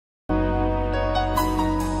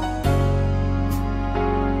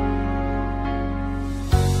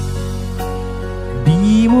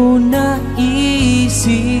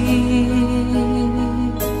naisip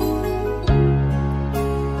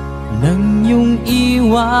nang iyong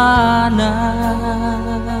iwanan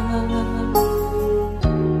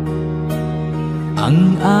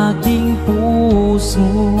ang aking puso.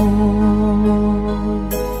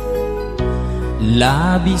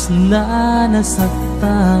 Labis na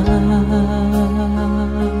nasaktan,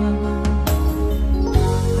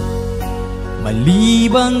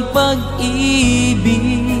 malibang pag-ibig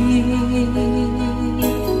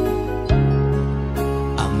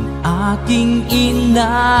ang aking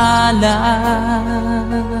inalan.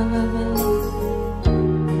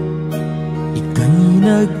 Ika'y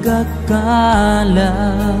nagkakala,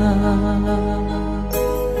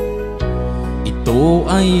 ito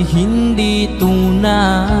ay hindi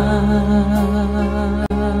tunay.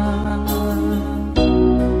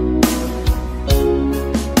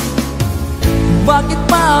 Bakit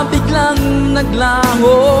pa biglang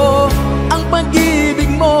naglaho ang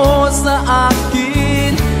pag-ibig mo sa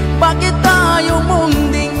akin? Bakit tayo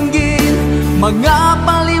mong dinggin mga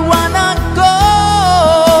paliwanag ko?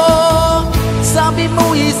 Sabi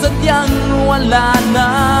mo'y sadyang wala na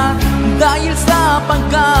dahil sa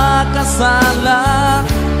pagkakasala.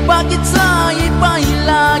 Bakit sa iba'y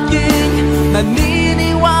laging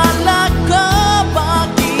naniniwala ka?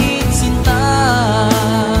 Bakit sinta?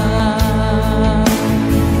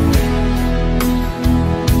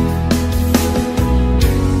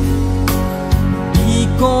 Di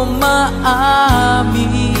ko maamin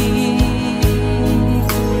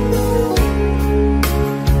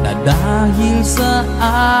na dahil sa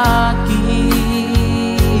akin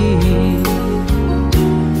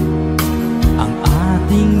ang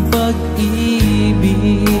ating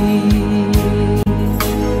pag-ibig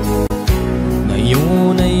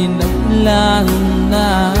ngayon ay naglaho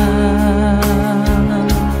na.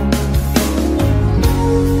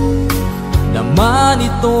 Laman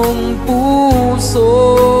itong puso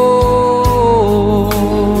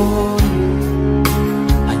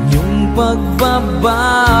anyong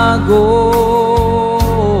pagbabago.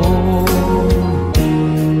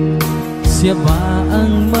 Siya ba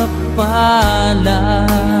ang mapalad?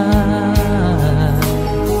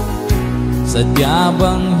 Sadya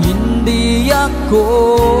bang hindi ako?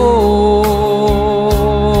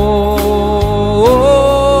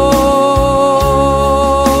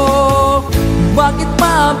 Bakit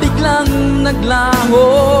pa biglang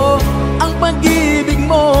naglaho ang pag-ibig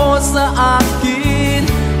mo sa akin?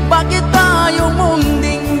 Bakit tayo mong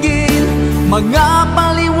dinggin mga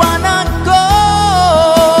paliwanag ko?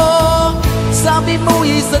 Sabi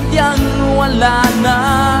mo'y sadyang wala na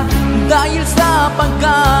dahil sa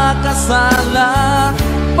pagkakasala.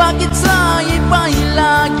 Bakit sa iba'y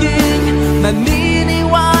laging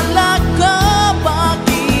naniniwala ka?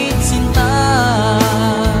 Bakit sinta?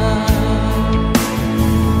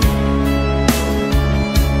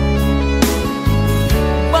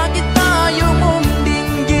 Bakit tayo mong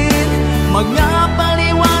dinggin mga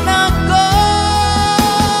paliwanag ko?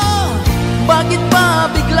 Bakit pa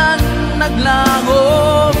biglang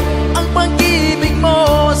naglaho ang pag-ibig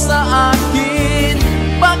mo sa akin?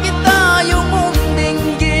 Bakit tayo mong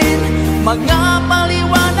dinggin mga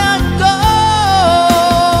paliwanag ko?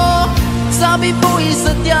 Sabi mo'y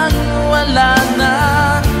sadyang wala na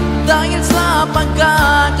dahil sa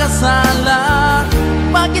pagkakasala.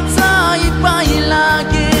 Bakit sa iba'y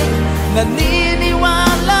laging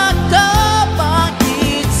naniniwala ka?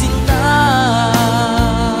 Bakit sinta?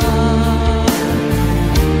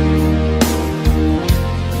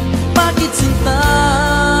 Bakit sinta?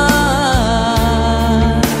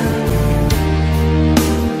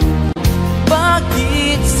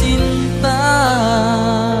 Bakit sinta?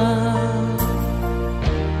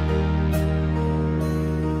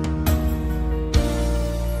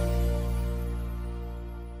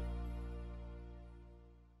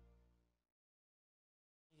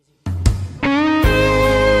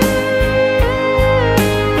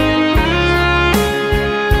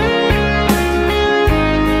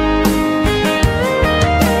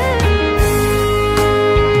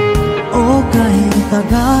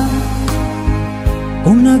 Tagal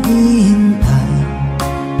kung naghihintay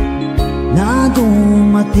na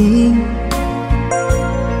dumating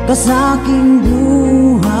ka sa aking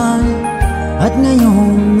buhay, at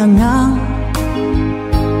ngayon na nga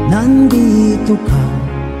nandito ka.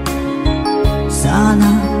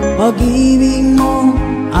 Sana pag-ibig mo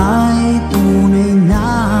ay tunay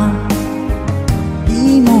na.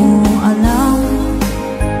 Di mo alam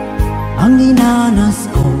ang dinanas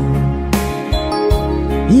ko.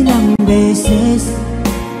 Ilang beses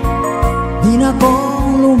din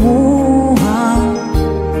akong lumuha,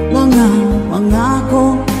 mga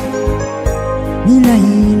pangako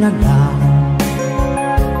naglaho.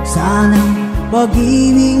 Sanang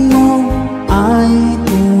pag-ibig mo ay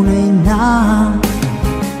tunay na.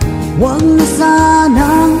 Huwag na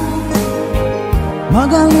sanang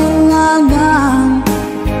mag-alinlangan.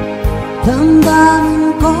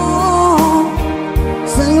 Damdamin ko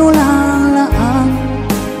sa'yo lalaan.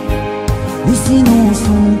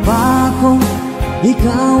 Isinusumpa ko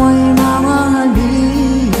ikaw ay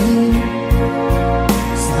mamahalin.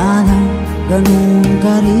 Sana ganun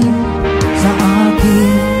ka rin sa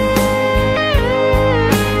akin.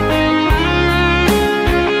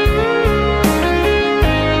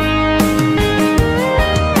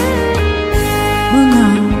 Mga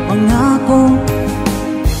pangako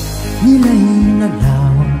nila'y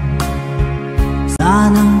naglaho.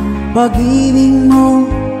 Sanang pag-ibig mo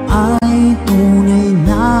ay tunay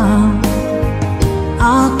na.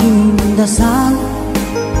 Aking dasal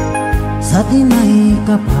sa tinay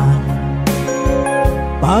kapal,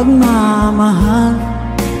 pagmamahal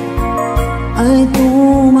ay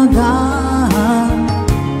tumagal.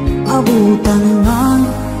 Abutan man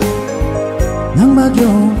ng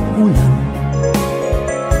bagyong ulan.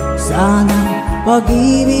 Sana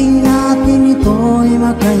pag-ibig natin ito'y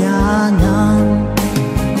makayanan.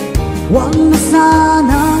 Huwag na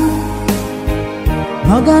sanang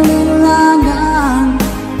mag-alinlangan.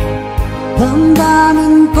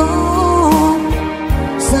 Damdamin ko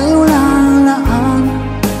sa'yo lalaan.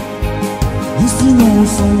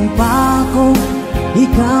 Isinusumpa ko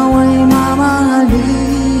ikaw ay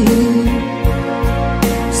mamahalin.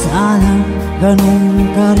 Sana ganun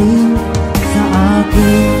ka rin sa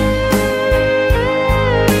akin.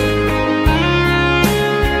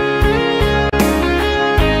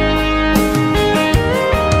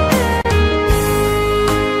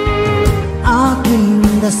 Aking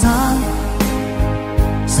dasal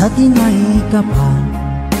sa tinay kapal,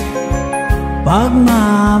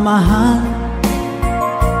 pagmamahal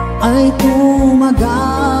ay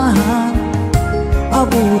tumagal.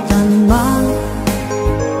 Abutan man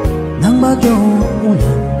ng bagyong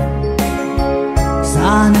ulan.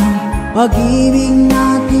 Sana pag-ibig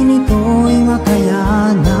natin ito'y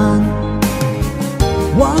makayanan.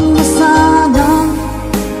 Huwag na sanang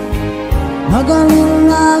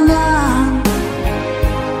mag-alinlangan.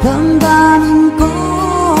 Damdamin ko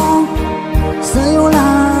sa'yo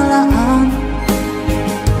lalaan.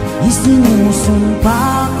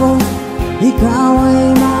 Isinusumpa ko ikaw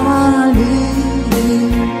ay mamahalin.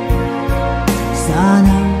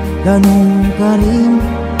 Sana ganun ka rin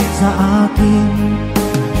sa akin.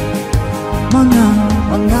 Mga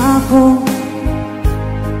pangako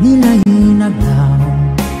nila'y naglaho.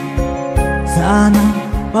 Sana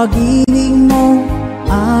pag-ibig mo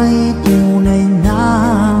ay tunay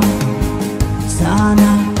na.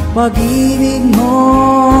 Sana pag-ibig mo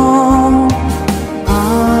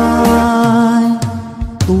ay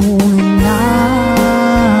tunay na.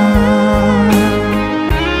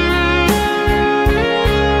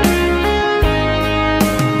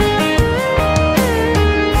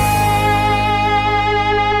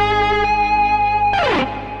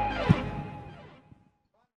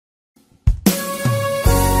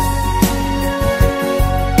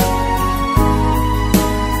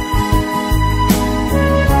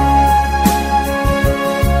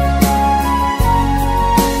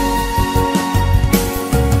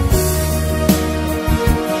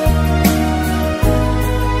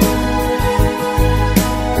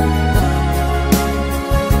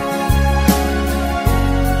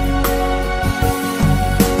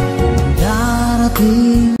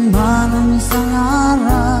 Darating man ang isang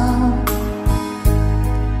araw,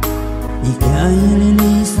 ika'y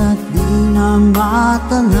lilis at di na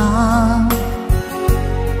matanaw.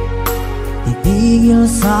 Titigil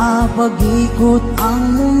sa pag-ikot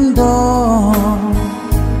ang mundo,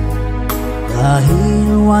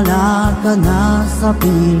 dahil wala ka na sa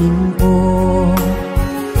piling ko.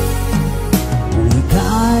 Kung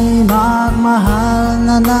ika'y magmahal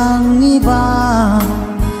na ng iba,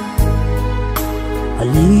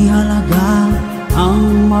 alihalaga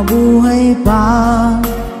ang mabuhay pa.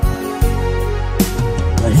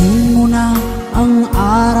 Dalhin mo na ang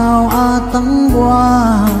araw at ang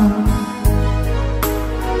buwan,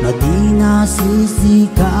 na di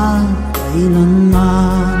nasisikat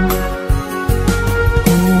kailanman.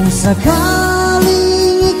 Kung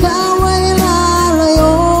sakaling ikaw ay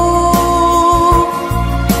lalayo,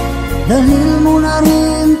 dalhin mo na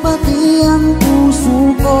rin pati ang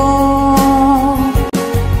puso ko.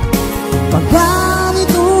 Pagkat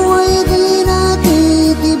ito ay di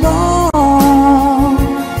natitibok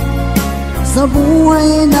sa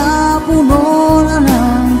buhay na puno na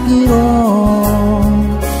ng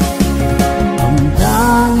kirot. Ang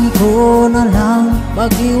tanging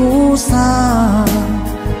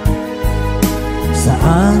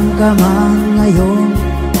saan ka man ngayon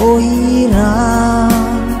o hirap.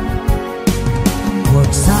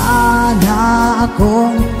 Huwag sana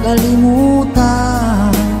akong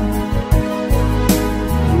kalimutan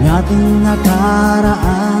ang ating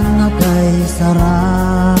nakaraan na kay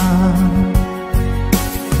sarap.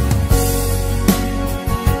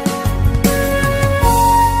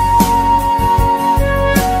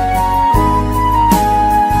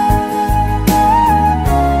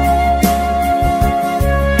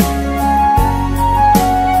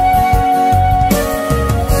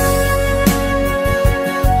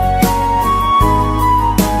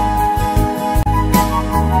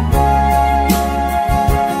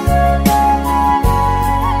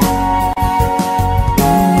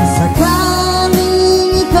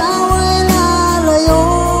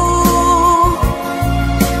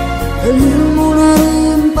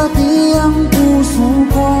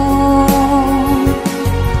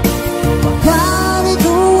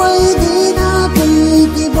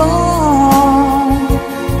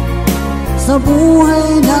 Sa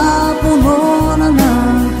buhay na puno na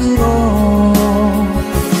ng kirot,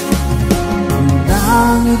 ang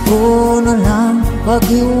tangi ko na lang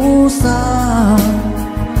pag-iusap.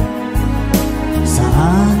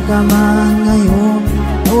 Saan ka man ngayon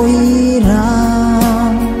o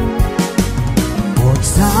hirap, huwag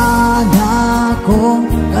sana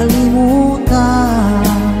akong kalimutan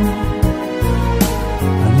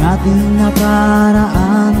ang ating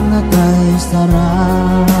nakaraan na kay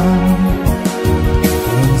sarap.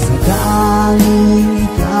 Sakaling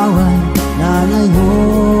ikaw ay lalayo,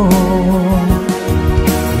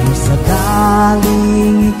 kung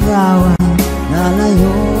sakaling ikaw ay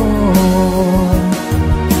lalayo,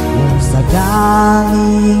 kung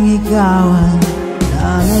sakaling ikaw ay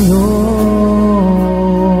lalayo.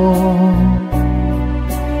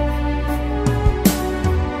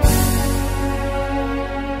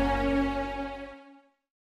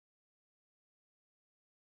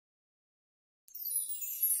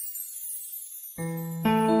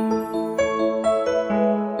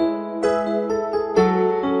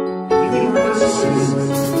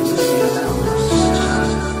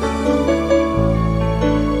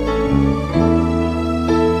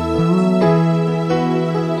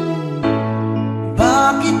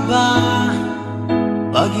 Bakit ba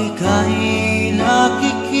pag ika'y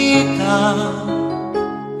nakikita,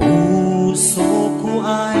 puso ko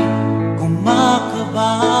ay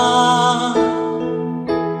kumakaba?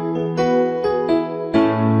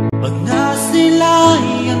 Pag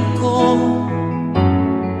nasilayan ko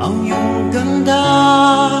ang iyong ganda,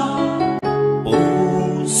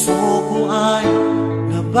 puso ko ay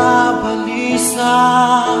nababalisa.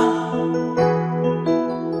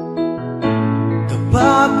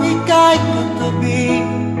 Kapag ika'y katabi,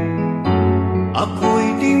 ako'y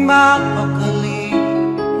di mapakali.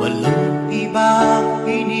 Walang ibang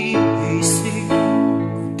iniisip,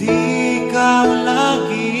 kundi ikaw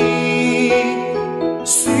lagi.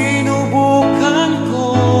 Sinubukan ko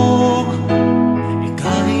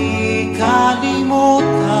ika'y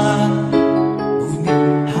kalimutan,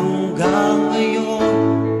 ngunit hanggang ngayon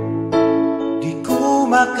di ko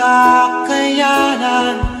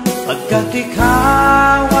makakayanan. Pagkat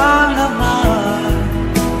ikaw ang laman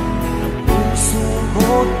ng puso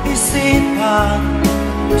ko't isipan,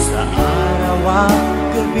 sa araw at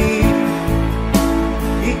gabi,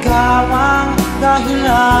 ikaw ang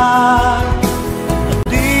dahilan. At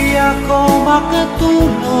di ako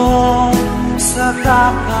makatulong sa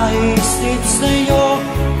kakaisip sa'yo,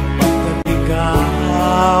 pagkat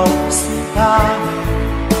ikaw sinta,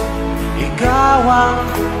 ikaw ang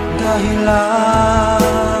dahilan.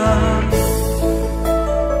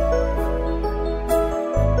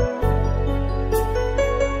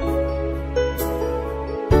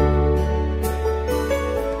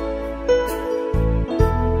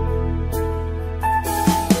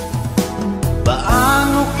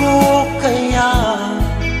 Paano ko kaya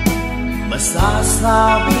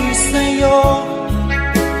masasabi sa'yo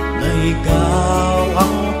na ikaw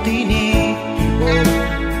ang tinitibok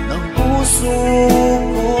ng puso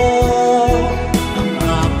ko? Ang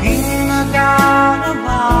aking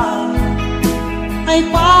nadarama ay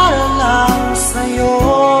para lang sa'yo.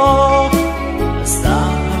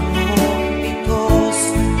 Asahan mo ito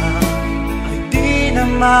sana ay di na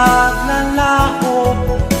maglalaho,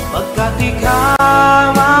 pagkat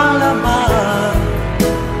ikaw ang laman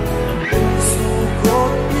ng puso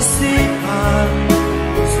ko't isipan,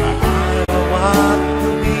 sa araw at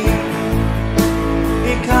gabi,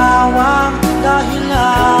 ikaw ang dahilan.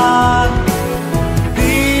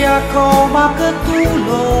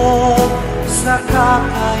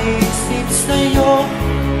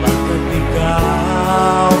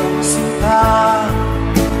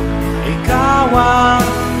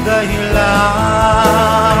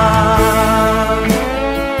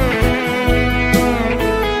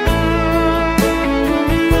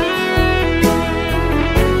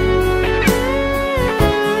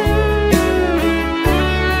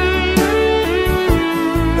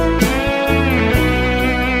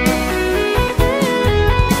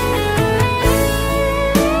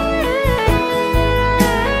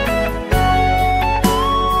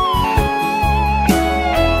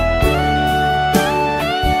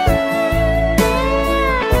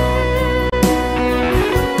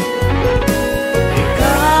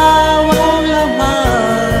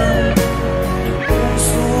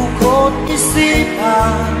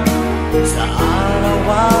 isipan sa araw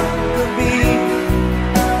at gabi.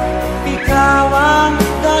 Ikaw ang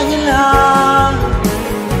dahilan,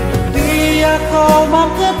 di ako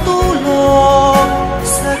makatulog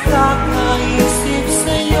sa kakaisip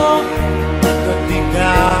sa'yo. Pagkat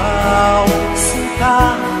ikaw,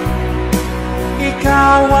 sinta,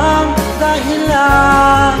 ikaw ang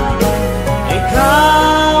dahilan,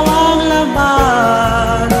 ikaw ang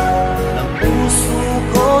laman ng puso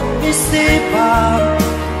ko't isipan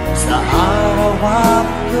sa araw at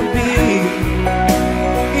gabi.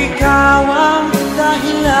 Ikaw ang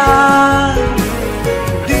dahilan,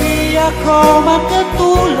 di ako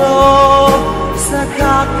makatulog sa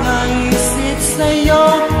kakaisip sa'yo.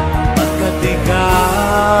 Pagkat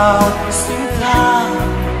ikaw, sinta,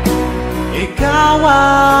 ikaw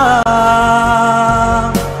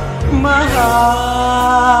ang mahal.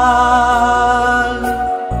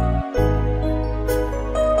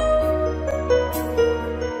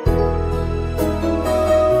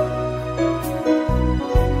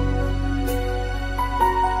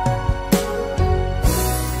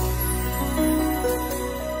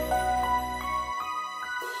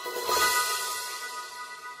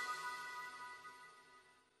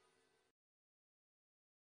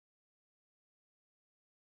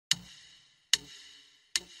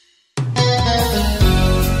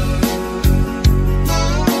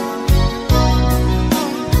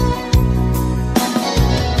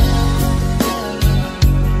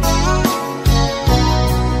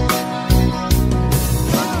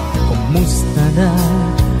 Kumusta na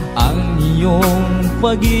ang iyong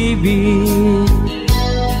pag-ibig?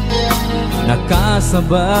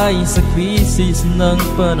 Nakasabay sa krisis ng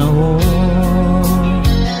panahon.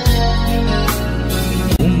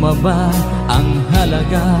 Bumaba ang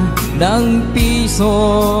halaga ng piso.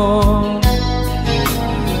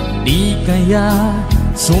 Di kaya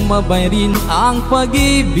sumabay rin ang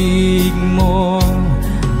pag-ibig mo?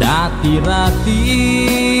 Dati-rati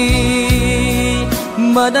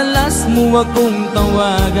madalas mo akong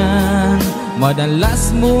tawagan,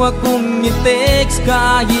 madalas mo akong i-text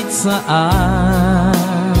kahit saan.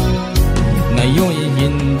 Ngayon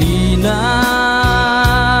hindi na,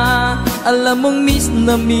 alam mong miss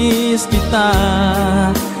na miss kita.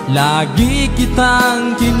 Lagi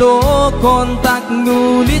kitang kinokontak,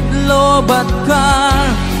 ngunit lobat ka.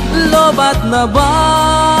 Lobat na ba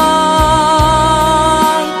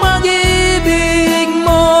ang pag-ibig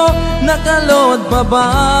mo? Nakalod pa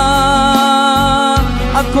ba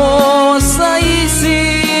ako sa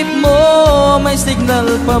isip mo? May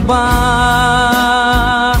signal pa ba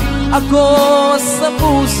ako sa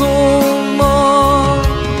puso mo?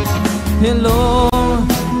 Hello,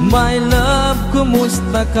 my love,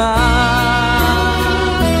 kumusta ka?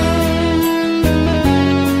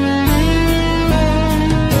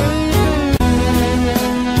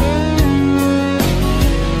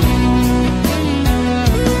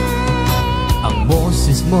 Ang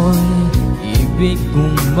boses mo'y ibig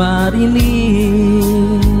kong marinig.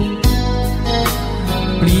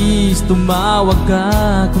 Please, tumawag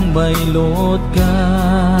ka kung may load ka.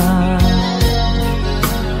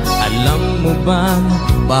 Alam mo bang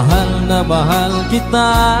mahal na mahal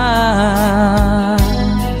kita?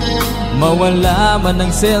 Mawala man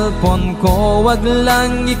ang cellphone ko, wag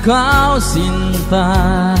lang ikaw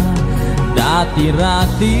sinta.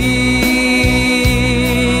 Dati-rati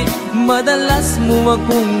madalas mo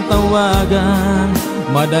akong tawagan,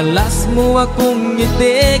 madalas mo akong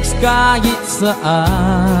i-text kahit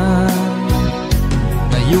saan.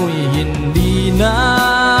 Ngayon'y hindi na,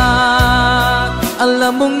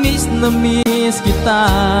 alam mong miss na miss kita.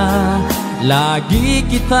 Lagi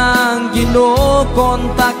kitang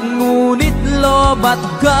kinokontak, ngunit lobat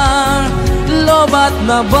ka. Lobat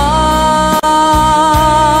na ba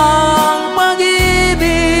ang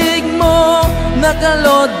pag-ibig mo?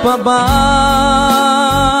 Nakalod pa ba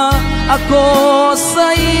ako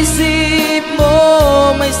sa isip mo?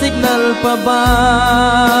 May signal pa ba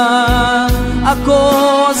ako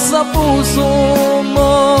sa puso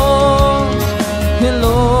mo?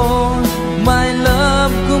 Hello, my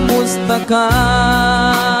love, kumusta ka?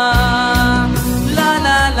 La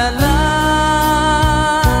la la la,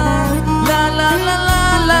 la la la la,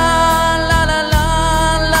 la la la la,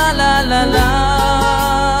 la la la,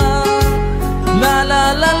 la la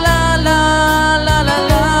la la,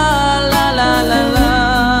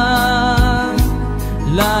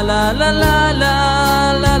 la la la, la la la la, la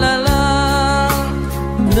la la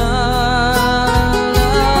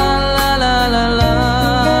la, la la la.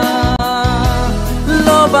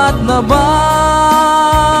 Lobat na ba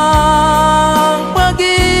ang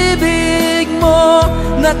pag-ibig mo?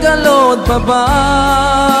 Nakalod pa ba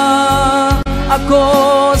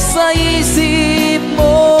Ako sa isip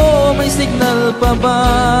mo, may signal pa ba?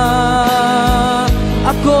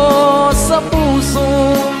 Ako sa puso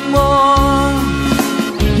mo.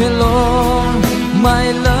 Hello,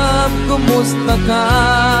 my love, kumusta ka?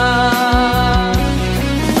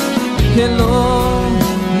 Hello,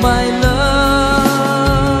 my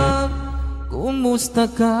love, kumusta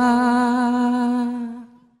ka?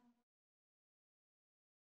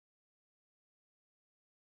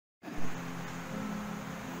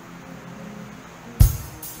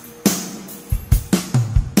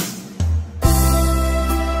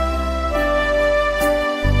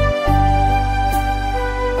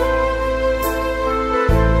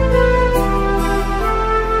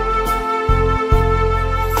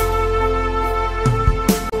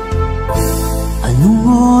 Anong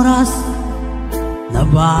oras na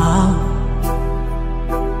ba?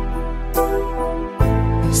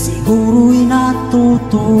 Siguro'y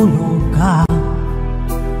natutulog ka.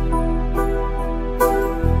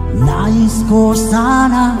 Nais ko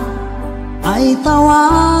sana ay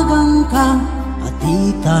tawagan ka at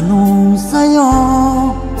itanong sa'yo,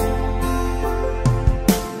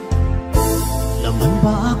 laman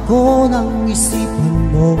ba ako ng isipan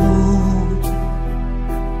mo?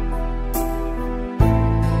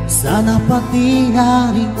 Sana pati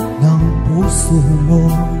na rin ng puso mo.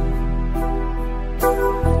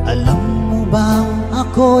 Alam mo bang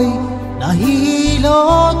ako'y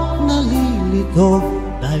nahihilot, nalilito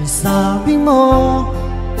dahil sabi mo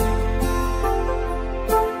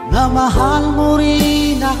na mahal mo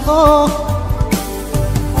rin ako.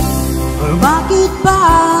 Or bakit ba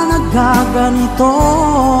nagkaganito?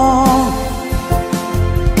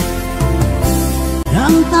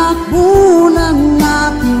 Ang takbo ng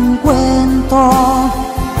ating kwento,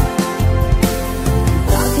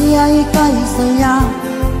 dati ay kay saya,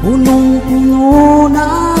 punong-puno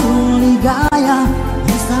ng ligaya.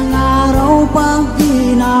 Isang araw pag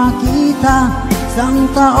di nakita,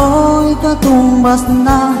 isang tao'y katumbas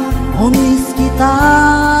na. O miss kita,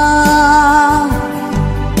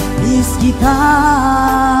 miss kita.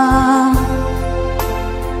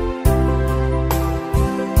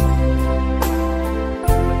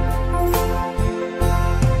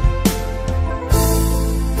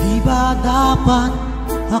 Ba dapat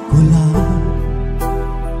ako lang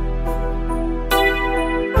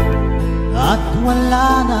at wala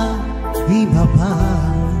na iba pa?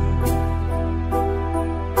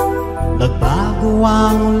 Nagbago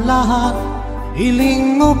ang lahat,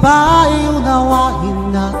 hiling mo ba'y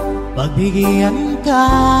unawain na pagbigyan ka?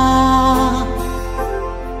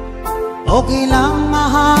 Okay lang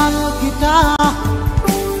mahal kita.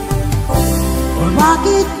 O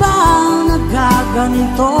bakit ba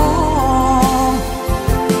nagkaganito?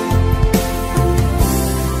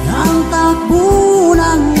 Ang takbo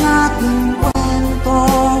ng ating kwento,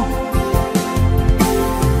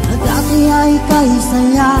 na dati ay kay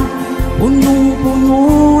saya,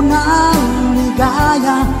 punong-puno ng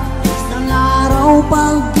ligaya. Isang araw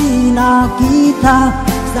pag di nakita,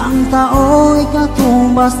 isang tao'y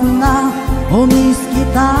katumbas na. O miss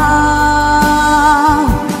kita,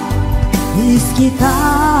 miss kita.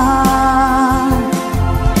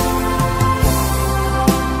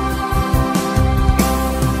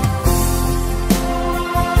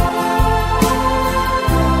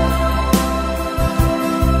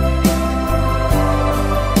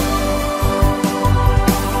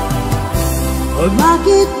 O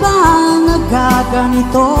bakit ba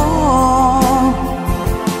nagkaganito?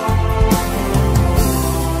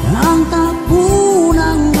 Ang takbo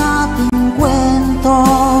ng ating kwento,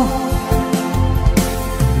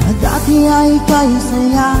 na dati ay kay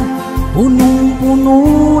saya,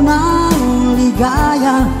 punong-puno ng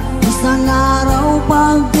ligaya. Isang araw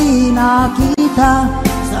pag di nakita,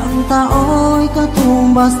 isang tao'y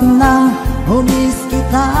katumbas na. O miss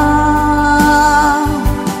kita,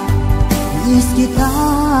 miss kita.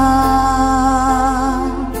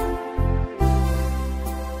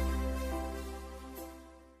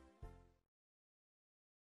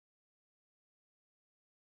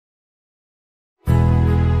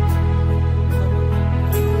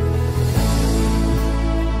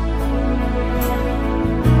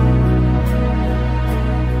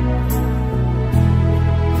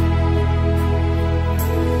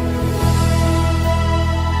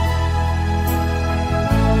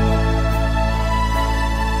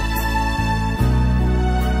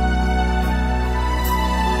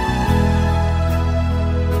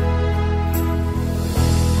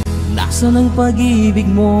 Nasaan ang pag-ibig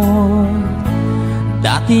mo?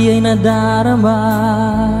 Dati ay nadarama,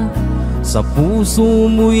 sa puso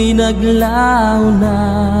mo'y naglaho na.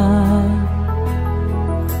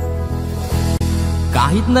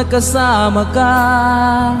 Kahit nakasama ka,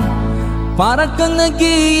 parang kang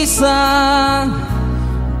nag-iisa.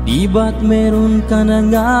 Di ba't meron ka na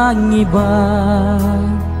ngang iba?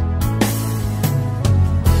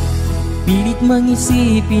 Pilit mang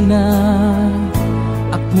isipin na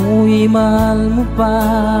ako'y mahal mo pa.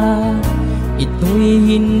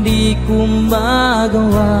 Ito'y hindi ko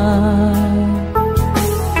magawa.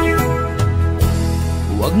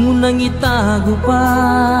 Huwag mo nang itago pa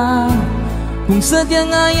kung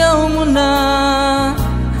sadyang ayaw mo na.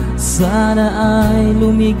 Sana ay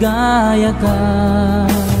lumigaya ka.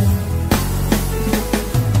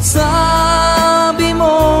 Sabi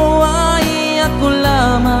mo ay ako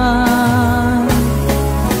lamang.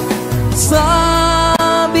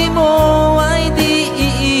 Sabi mo ay di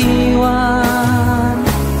iiwan.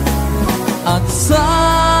 At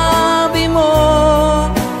sabi mo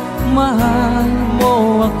mahal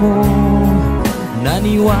mo ako.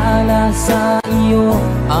 Naniwala sa iyo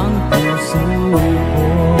ang puso ko.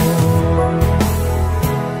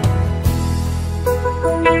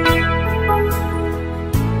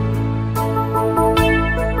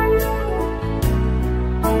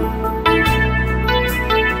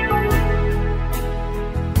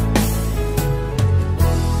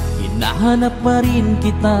 Hinahanap pa rin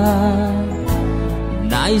kita,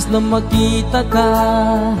 nais na makita ka.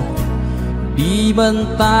 Di man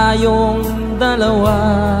tayong dalawa?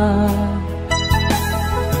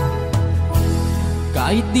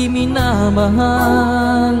 Kahit di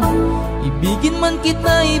minamahal, ibigin man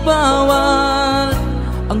kita'y bawal.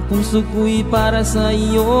 Ang puso ko'y para sa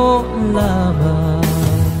iyo lamang.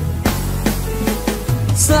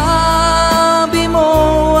 Sabi mo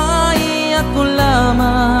ay ako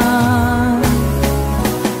lamang.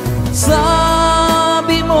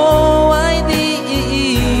 Sabi mo ay di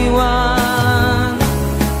iiwan.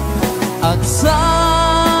 At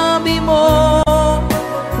sabi mo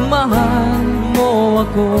mahal mo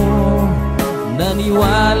ako.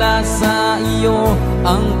 Naniwala sa iyo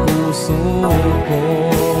ang puso ko.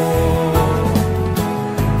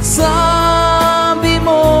 Sabi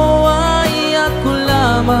mo ay ako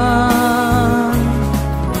lamang.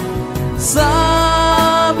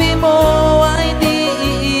 Sabi mo ay di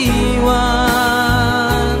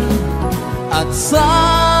iiwan. At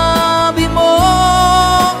sabi mo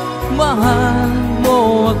mahal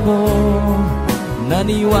mo ako.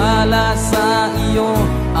 Naniwala sa iyo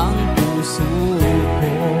ang puso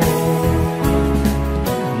ko.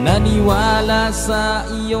 Naniwala sa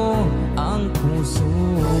iyo ang puso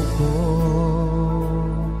ko.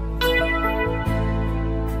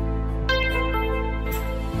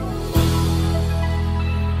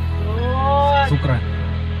 Sukran.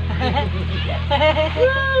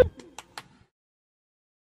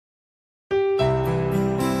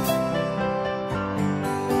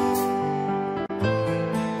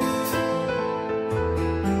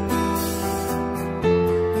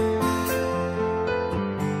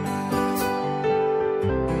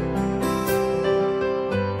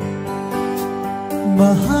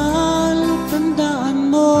 Mahal, tandaan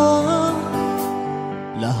mo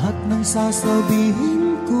lahat ng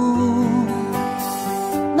sasabihin ko.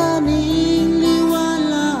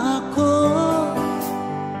 Naniniwala ako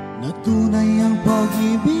na tunay ang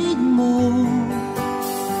pag-ibig mo.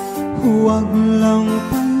 Huwag lang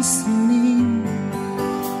pansinin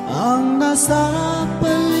ang nasa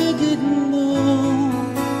paligid mo.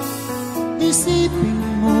 Isipin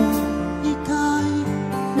mo ika'y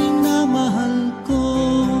minamahal ko.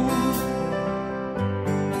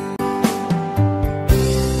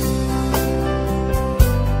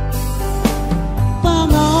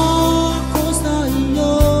 Pangako sa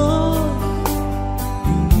iyo,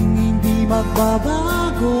 hindi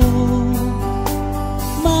magbabago.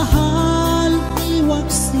 Mahal,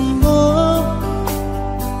 iwaksi mo,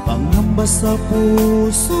 pangamba sa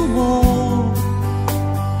puso mo.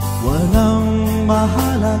 Walang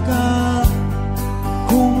mahalaga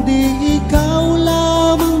kung di ikaw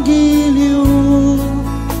lamang giliw.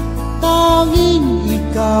 Tanging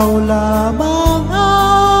ikaw lamang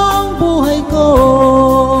ang buhay ko.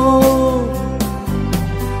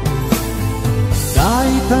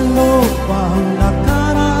 Kahit ano pang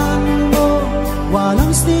nakaraan mo,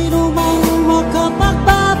 walang sino mang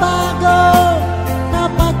makapagbabago.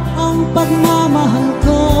 Dapat ang pagmamahal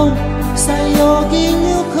ko sa'yo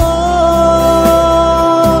giliw ko.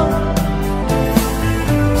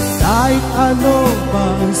 Kahit ano pa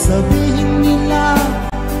ang sabihin nila,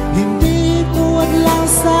 hindi tuwad lang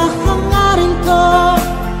sa hangarin ko.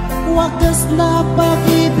 Wagas na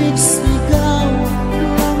pag-ibig, sigaw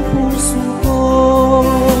ng puso ko.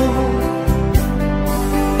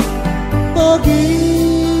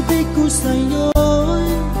 Pag-ibig ko sa'yo'y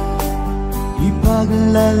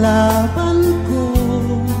lalaban ko.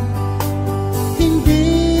 Hindi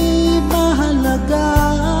mahalaga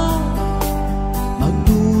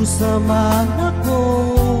magdusa man ako.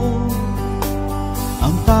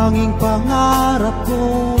 Ang tanging pangarap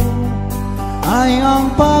ko ay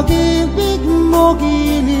ang pag-ibig mo,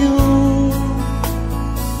 giliw.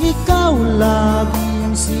 Ikaw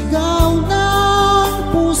laging sigaw ng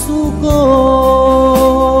puso ko.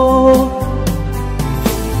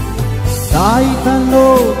 Kahit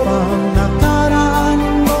ano pang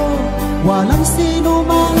nakaraan mo, walang sino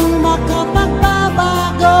mang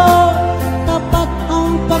makapagbabago. Tapat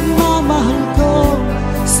ang pagmamahal ko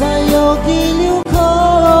sa'yo, giliw ko.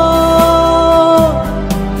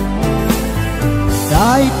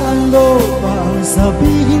 Kahit ano pang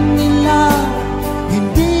sabihin nila,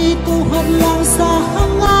 hindi tuhad lang sa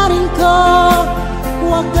hangarin ko.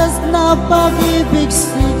 Wagas na pag-ibig,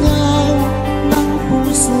 sigaw ng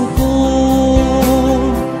puso ko.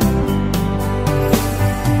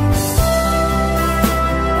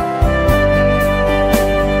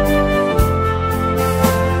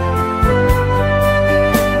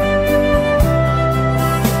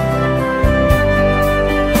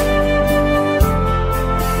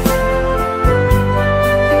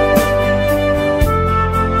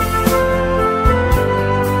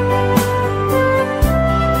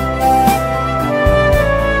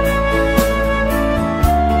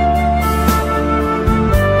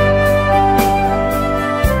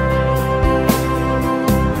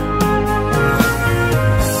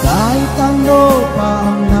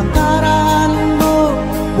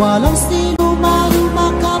 Walang sino man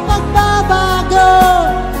makapagbabago.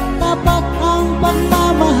 Tapat ang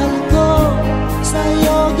pagmamahal ko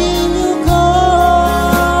sa'yo, giliw ko.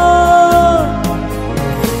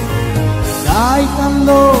 Kahit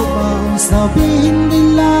ano mang sabihin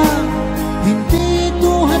nila, hindi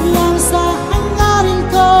tuhad lang sa hangarin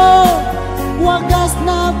ko. Wagas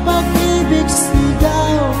na pag-ibig,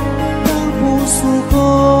 sigaw ng puso ko.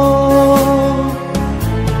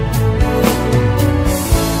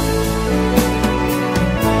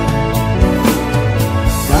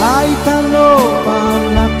 Kahit ano pang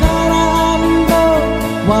nakaraan mo,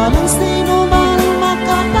 walang sino man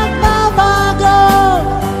makapagbabago.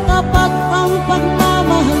 Tapat ang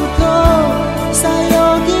pagmamahal ko sa'yo,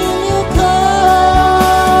 giliw ko.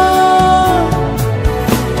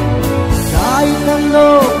 Kahit ano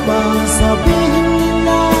pang sabihin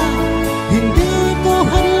nila, hindi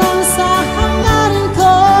tuhad lang sa hangarin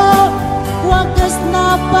ko. Wagas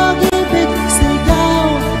na pag-ibig, sigaw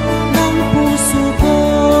ng puso ko.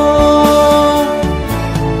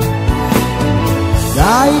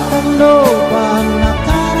 Kahit ano pang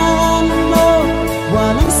nakaraan mo,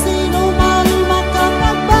 walang sino man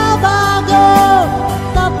makapagbabago.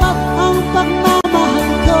 Tapat ang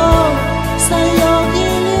pagmamahal ko sa'yo,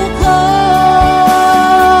 giliw ko.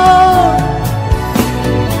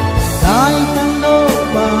 Kahit ano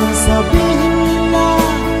pang sabihin nila,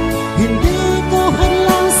 hindi tuhad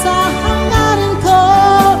lang sa hangarin ko.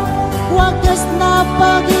 Wagas na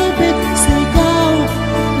pag-ibig, sigaw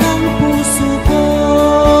ng puso ko.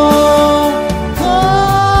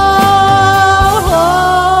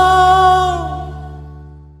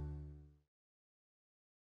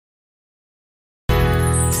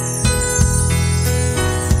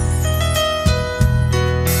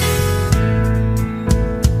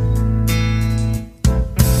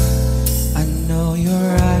 I know your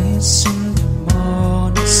eyes in the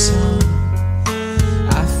morning sun.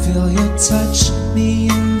 I feel you touch me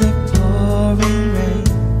in the pouring rain.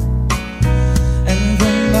 And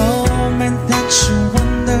the moment that you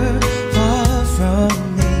wander far from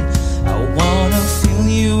me, I wanna feel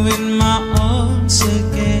you in my arms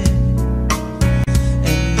again.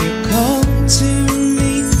 And you come to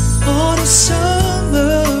me on a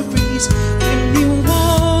summer breeze, give me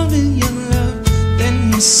warm in your love, then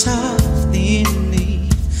you softly leave.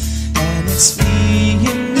 And it's me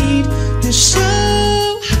you need to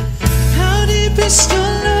show how deep is your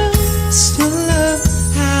love,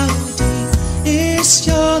 how deep is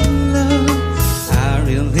your love. I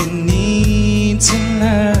really need to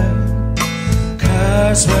learn,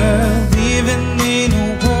 'cause we're living in a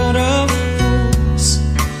world of fools,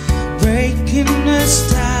 breaking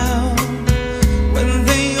us down when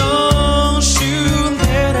they all should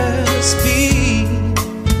let us be.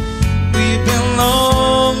 We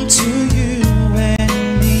belong to you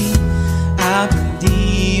and me. I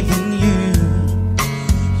believe in you.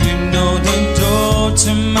 You know the door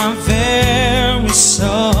to my very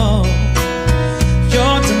soul.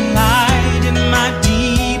 You're the light in my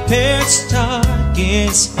deepest,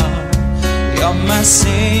 darkest heart. You're my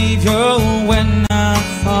savior when I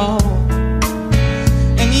fall.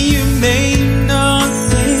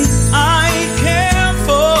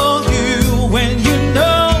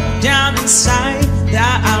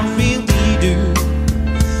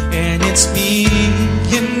 it's me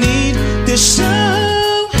you need to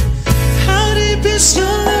show. How deep is your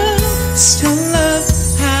love? Still love,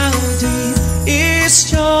 how deep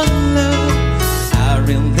is your love? I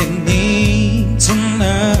really need to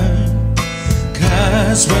learn,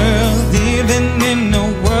 'cause we're living in a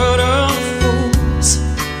world of fools,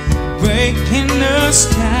 breaking us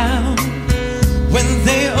down when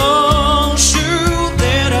they all should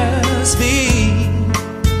let us be.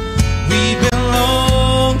 We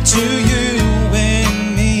belong to you and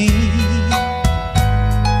me.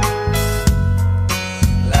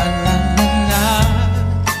 La la la la,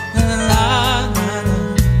 la la la la,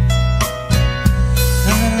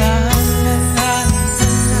 la la la la,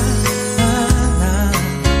 la la la la.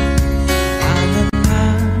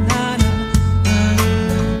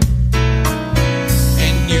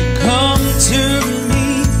 And you come to me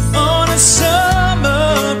on a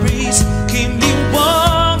summer breeze, keep me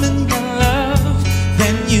warm in your love,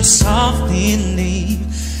 then you softly leave.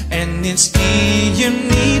 And it's me you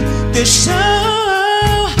need to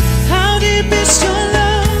show. How deep is your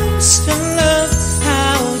love? Still love,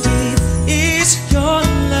 how deep is your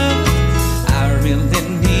love? I really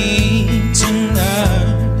need to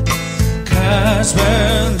learn, 'cause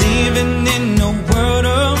we're living in a world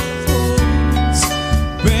of fools,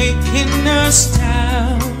 breaking us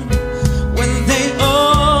down when they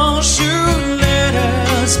all should let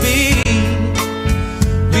us be.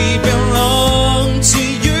 We belong to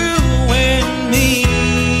you and me.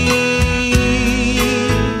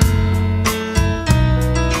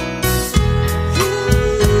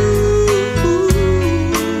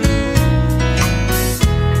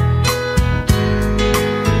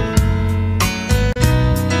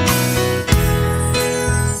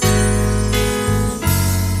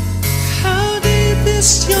 How deep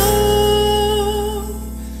is your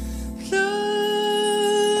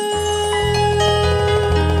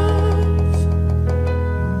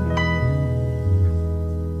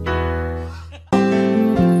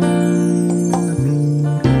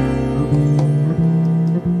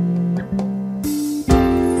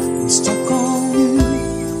I'm stuck on you.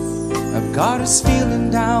 I've got this feeling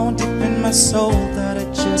down deep in my soul that I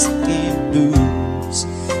just can't lose.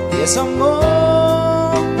 Yes, I'm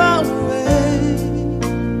on my way.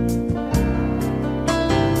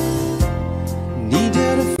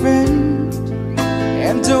 Needed a friend,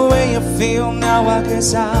 and the way I feel now, I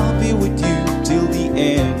guess I'll be with you till the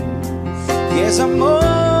end. Yes, I'm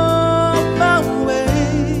on my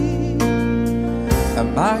way. I'm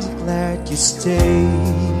mighty glad you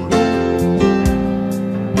stayed.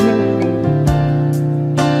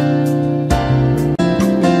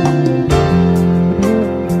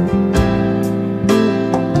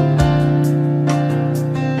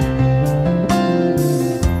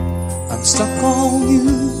 I'm stuck on you.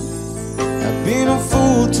 I've been a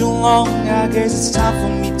fool too long. I guess it's time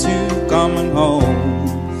for me to come home.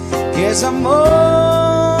 Guess I'm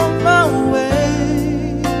on my way.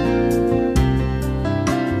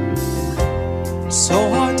 So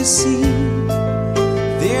hard to see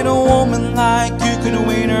that a woman like you can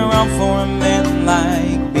wait around for a man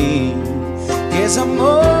like me. Guess I'm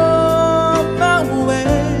on my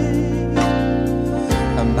way.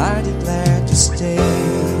 I'm mighty glad you stayed.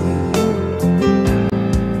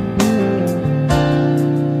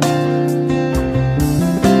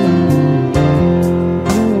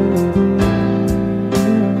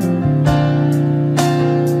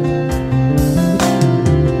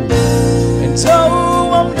 And so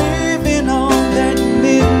I'm leaving on that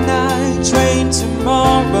midnight train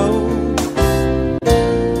tomorrow,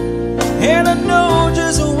 and I know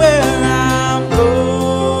just where I'm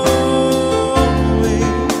going.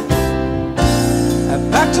 I've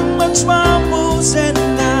packed up my troubles and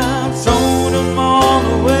I've thrown them all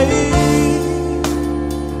away.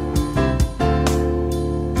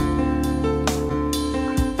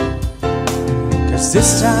 'Cause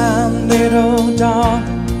this time, little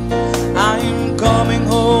darling, I'm coming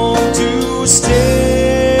home to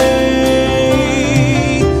stay.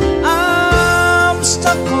 I'm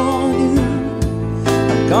stuck on you.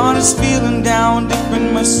 I've got this feeling down deep in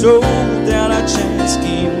my soul that I just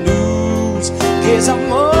can't lose. 'Cause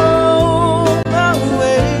I'm on my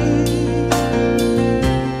way.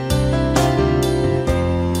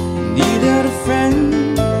 Needed a friend,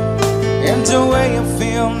 and the way I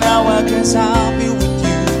feel now, I guess I'll be with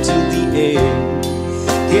you till the end.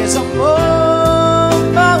 'Cause I'm on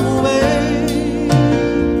my way.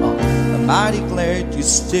 Oh, I'm mighty glad you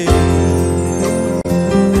stayed.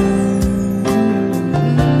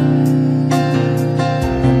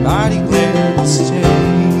 I'm mighty glad you stayed.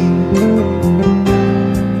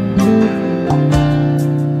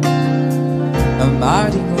 I'm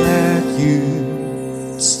mighty glad you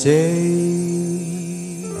stay.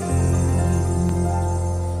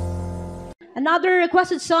 Another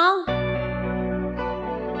requested song.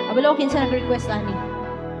 Abalo, kinsa nag-request ani?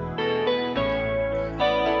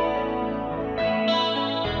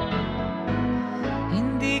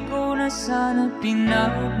 Hindi ko na sana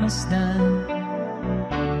pinagmasdan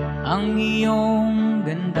ang iyong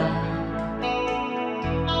ganda,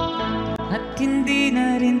 at hindi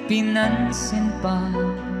na rin pinansin pa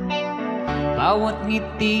bawat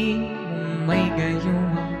ngiti mong may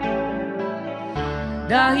gayuma.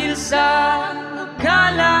 Dahil sa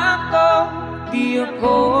akala ko di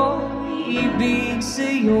ako ibig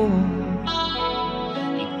sa'yo,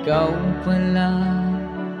 ikaw pala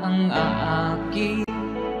ang aakit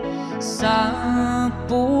sa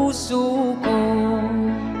puso ko.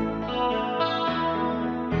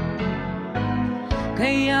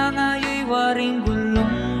 Kaya nga'y waring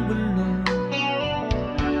gulong-gulong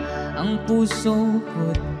ang puso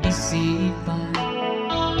ko't isipan.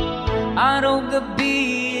 Araw-gabi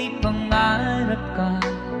ay pangarap ka,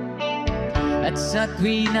 at sa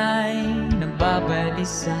tuwin ay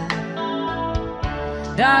nagbabalisa.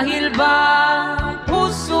 Dahil ba ang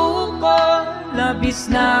puso ko labis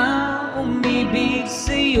na umibig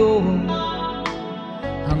sa'yo,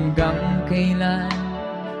 hanggang kailan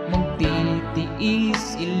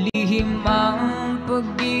magtitiis ilihim ang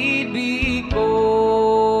pag-ibig ko?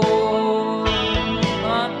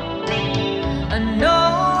 Ano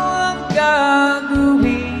ang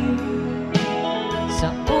gagawin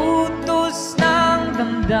sa utos ng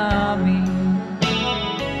damdamin?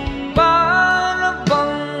 Para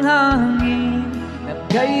bang hangin na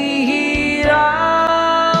kay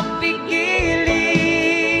hirap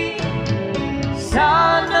pigilin?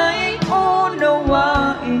 Sana'y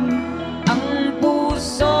unawain ang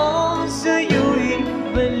puso sa'yo'y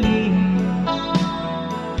balik.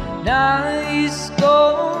 Nais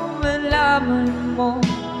kong malaman mo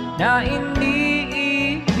na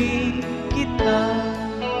iniibig kita.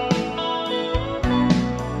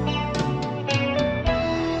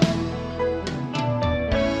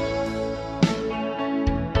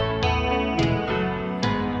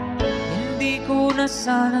 Hindi ko na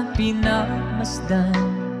sana pinagmasdan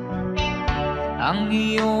ang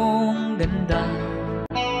iyong ganda,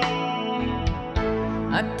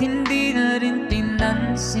 at hindi na rin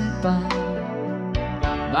pinansin pa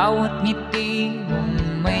bawat ngiti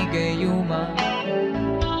mong may gayuma.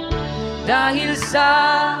 Dahil sa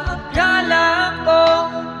akala ko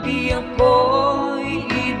di ako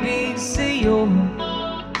iibig sa'yo,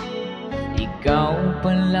 ikaw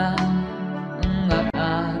pala ang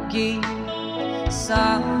aakit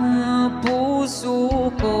sa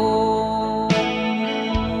puso ko.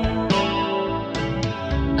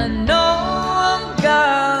 Ano ang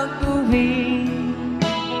gagawin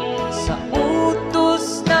sa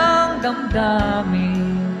utos ng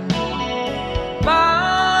damdamin?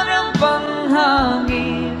 Parang bang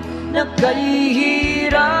hangin na kay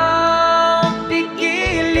hirap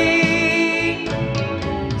pigilin.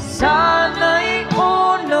 Sana'y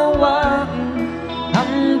unawain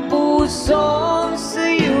ang puso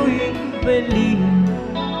sa'yo'y balik.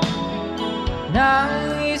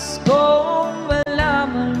 Nais kong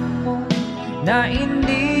malaman mo na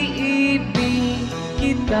iniibig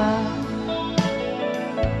kita.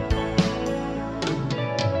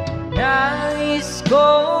 Nais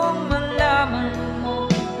kong malaman mo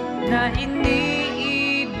na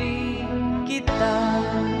iniibig kita.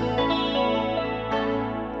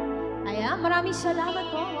 Ayan, maraming salamat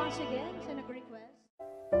po once again sa nag-request.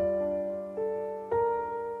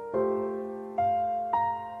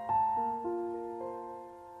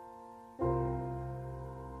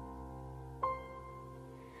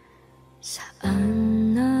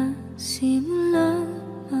 Saan nagsimula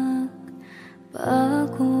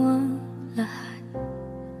magbago ang lahat?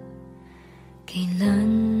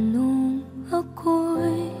 Kailan nung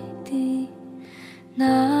ako'y di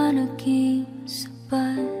na naging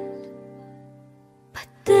sapat?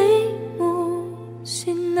 Pati mo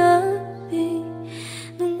sinabi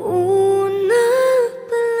nung una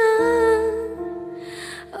pa lang,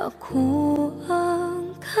 ako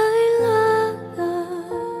ang kailangan,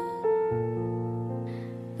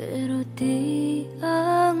 pero di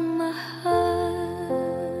ang mahal.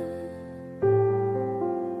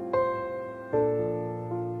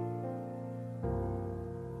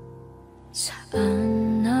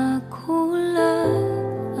 Saan nakulang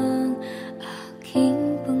ang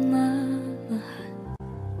aking pagmamahal?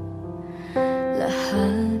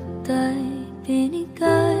 Lahat ay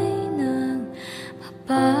binigay ng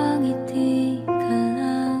mapangiti ka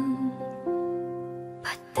lang.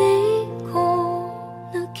 Pati ko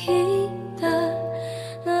nakikita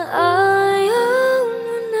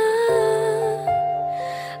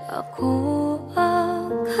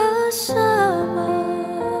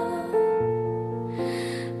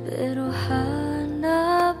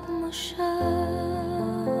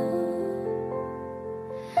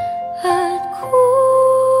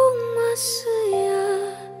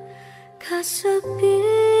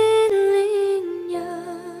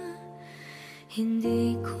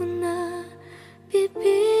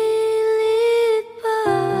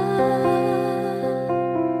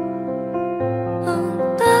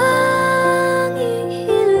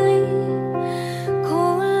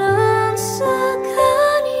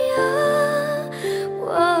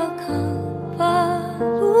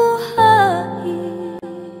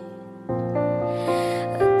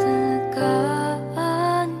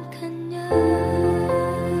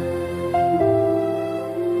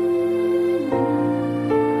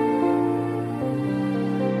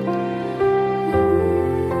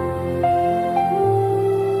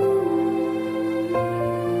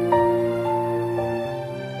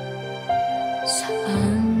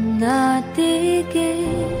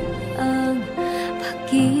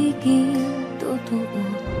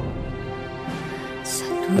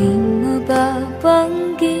tuwing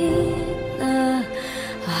mababanggit na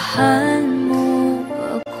mahal mo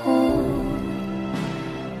ako,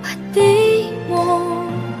 pati mo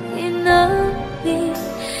inamin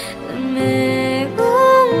na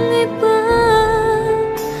merong iba.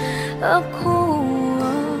 Ako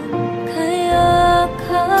ang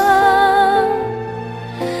kayakap,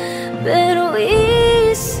 pero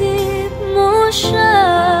isip mo siya.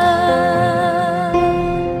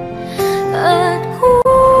 At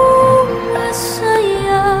kung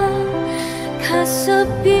masaya ka sa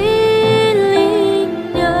piling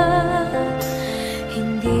niya,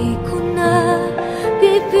 hindi ko na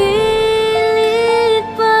pipilit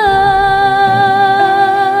pa.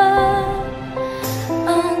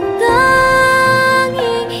 Ang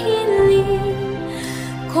tanging hiling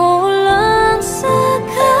ko lang sa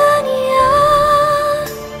kanya,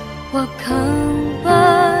 huwag kang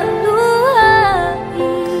paluhain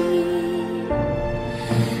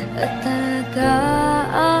at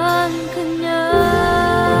talagaan ka niya.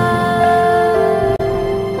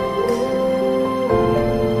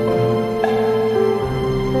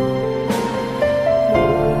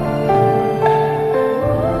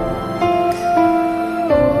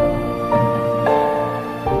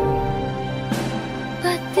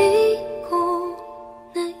 Pati ko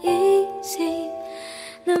naisip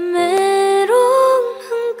na merong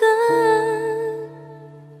hanggan,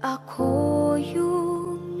 ako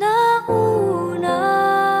yung nauna,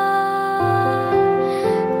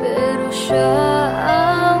 pero siya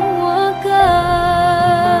ang wakas.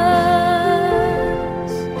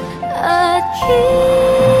 At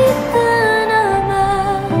kita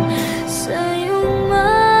naman sa iyong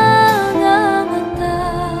mga mata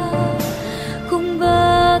kung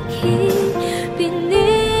bakit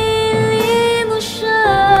pinili mo siya.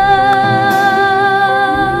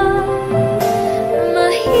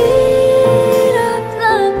 Mahirap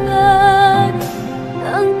laban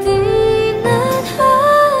ang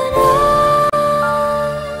tinadhana,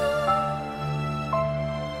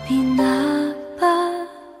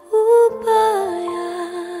 pinapaubaya,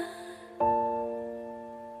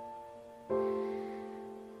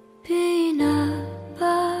 pinapaubaya.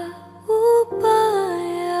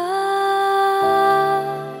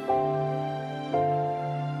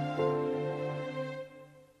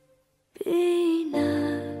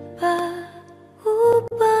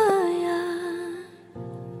 Pinapaubaya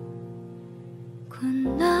ko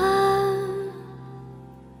na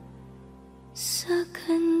sa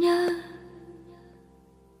kanya.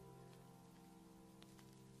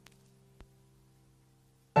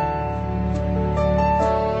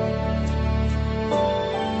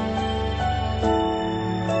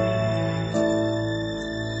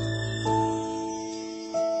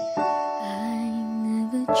 I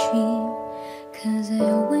never dream, 'cause I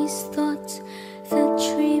always thought that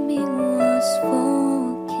dreaming was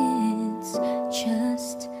for kids,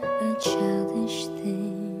 just a childish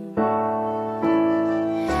thing.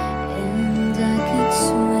 And I could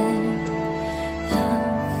swear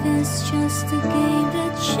love is just a game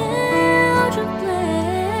that children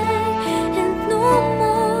play, and no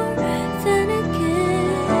more than a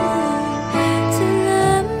game. Till I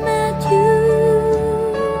met you,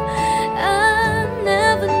 I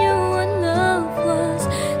never knew what love was.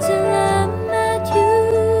 Till I met you,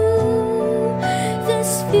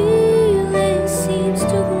 this feeling seems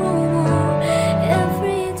to grow more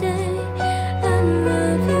every day. I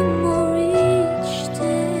love you more each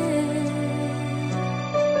day.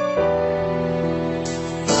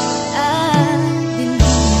 I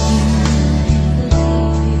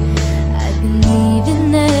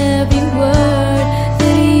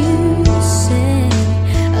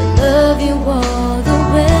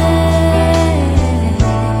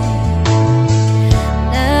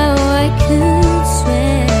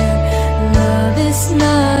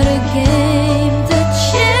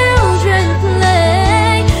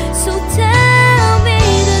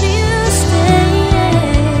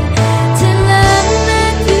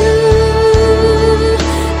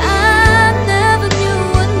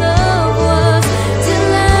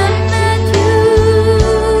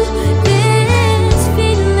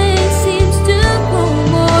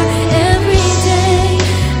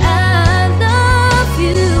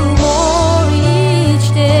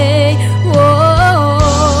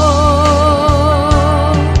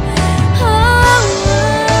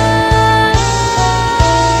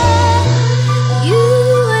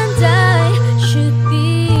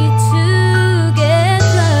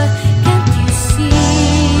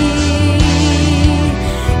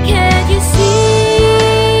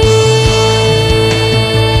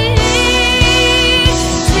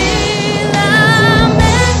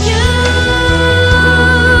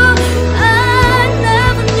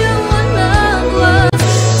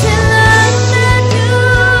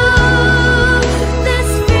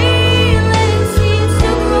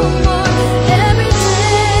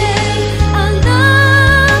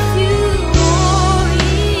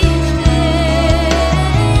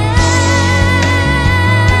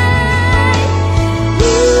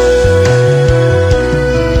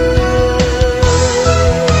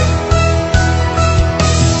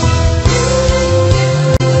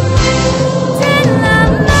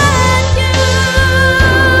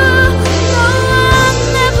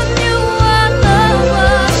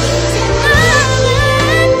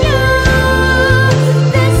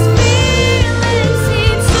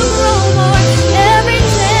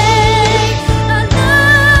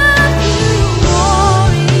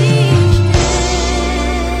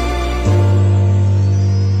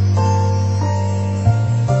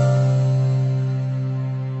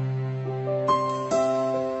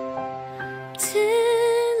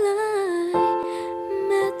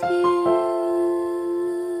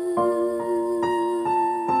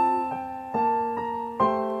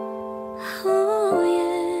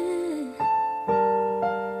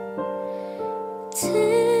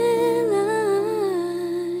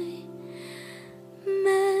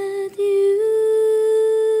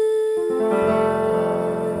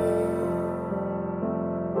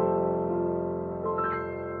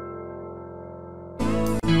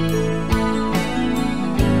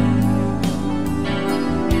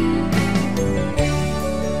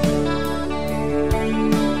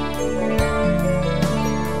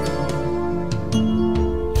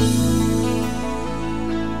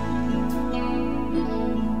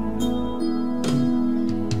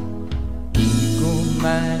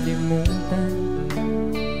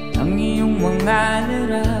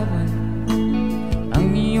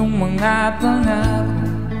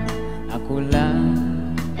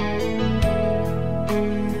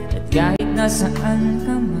nasaan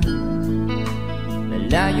ka man,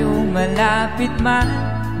 malayo malapit man,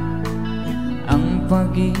 ang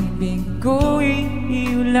pag-ibig ko'y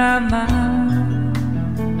iyo lamang.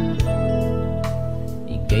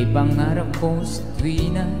 Ika'y pangarap ko sa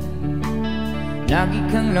tuwina, lagi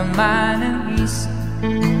kang laman ng isip.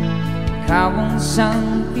 Ikaw ang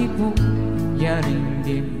siyang tibuyaring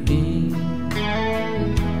dibdib.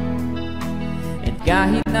 At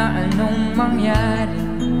kahit na anong mangyari,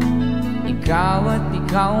 ikaw at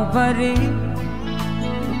ikaw pa rin.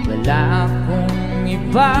 Wala akong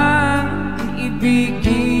ibang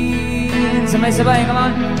iibigin. Sabay-sabay, come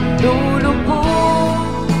on.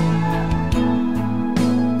 Lulubog,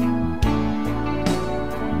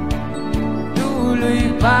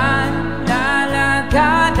 tuloy pa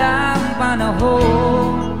lalakad ang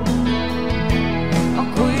panahon.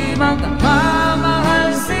 Ako'y magmamahal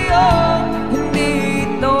sa'yo, hindi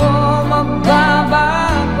ito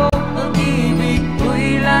magbabago. Pag-ibig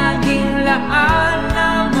ko'y laging laan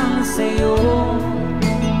lamang sa'yo.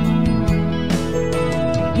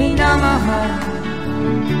 Minamahal,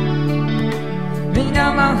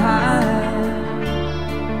 minamahal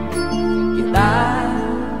kita.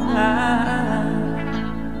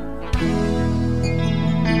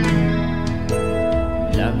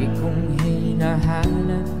 Lagi kong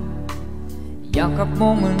hinahanap yakap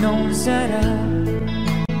mong anong sarap,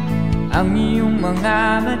 ang iyong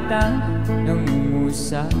mga mata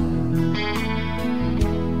nangungusap.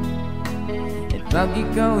 At pag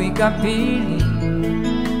ikaw'y kapiling,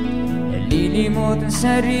 nalilimot ang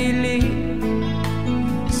sarili.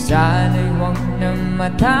 Sana'y huwag na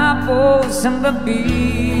matapos ang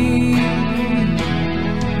gabi.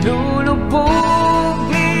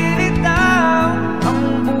 Lulubog, lilitaw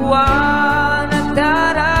ang buwan at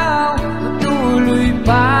araw. Tuloy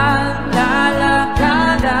pa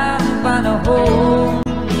lalakad ang panahon.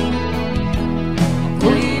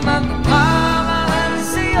 Ako'y magmamahal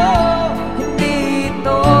sa'yo, hindi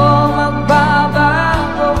ito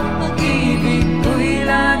magbabago. Pag-ibig ko'y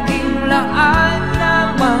laging laan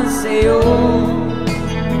lamang sa'yo.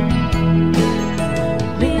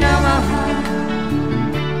 Minamahal,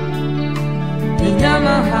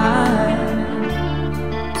 minamahal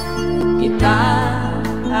kita.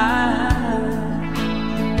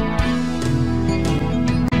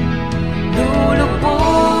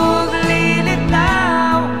 Lulubog,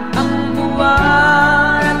 lilitaw ang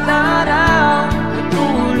buwan at araw.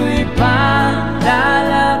 Patuloy pang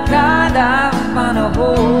lalakad ang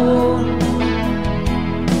panahon.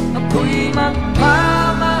 Ako'y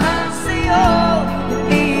magmamahal sa'yo,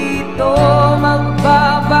 hindi ito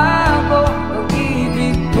magbabago.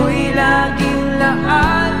 Pag-ibig ko'y laging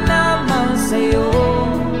laan lamang sa'yo.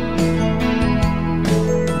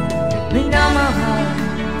 Minamahal,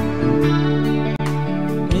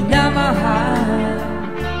 minamahal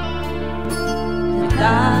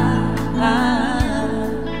kita.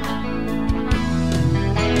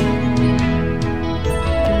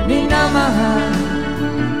 Minamahal,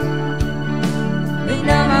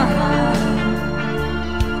 minamahal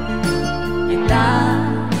kita.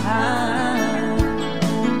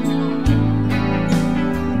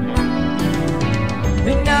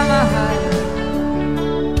 Minamahal,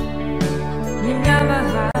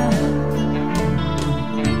 minamahal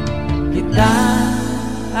kita.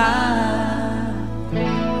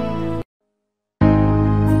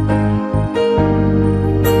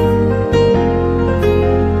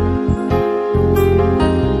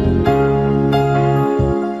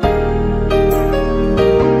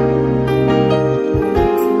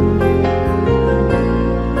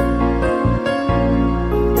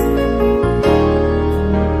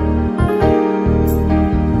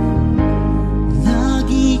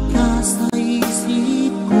 Lagi ka sa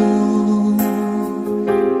isip ko,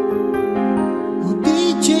 o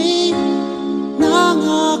DJ ng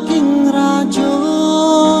aking radyo.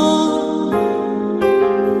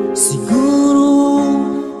 Siguro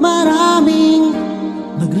maraming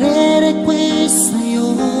nagre-request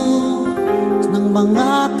sa'yo ng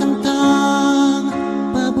mga kantang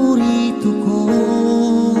paborito ko.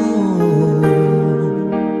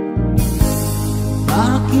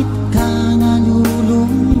 Bakit ka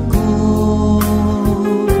nalulungkot,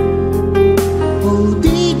 o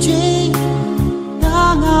DJ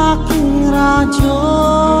ng aking radyo?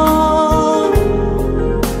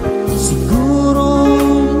 Siguro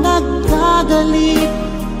nagkagalit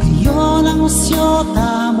kayo ng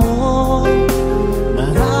syota mo.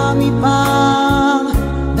 Marami pang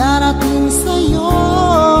darating sa'yo.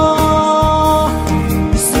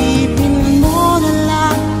 Isipin mo na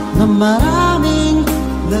lang na maraming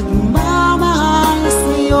nagmamahal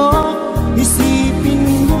sa'yo.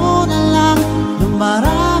 Isipin mo na lang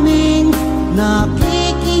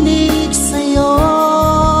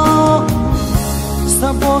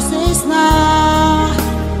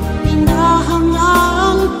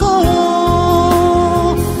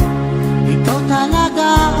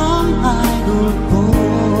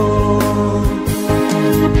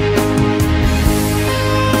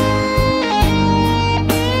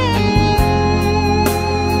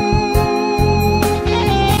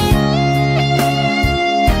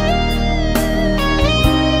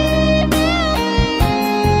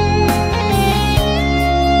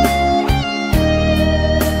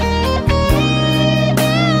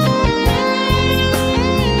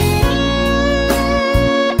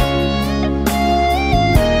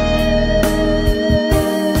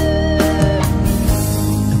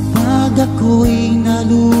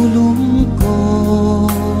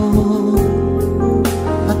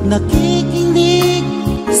nakikinig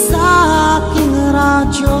sa aking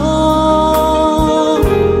radyo.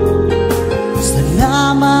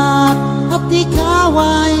 Salamat at ikaw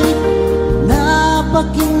ay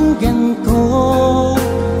napakinggan ko.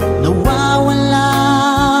 Nawawala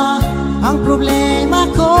ang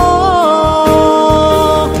problema ko.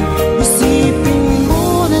 Isipin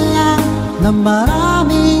mo na lang na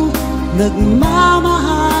maraming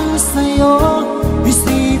nagmamahal sa'yo.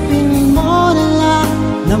 Isipin mo na lang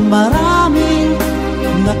na maraming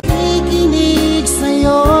nakikinig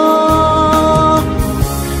sa'yo.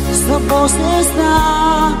 Sa boses na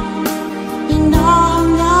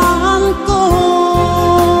inaangaan ko,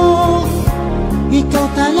 ikaw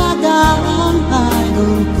talaga ang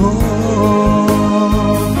idol ko.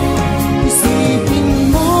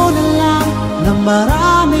 Isipin mo na lang na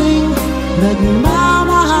maraming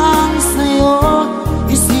nagmamahal sa'yo.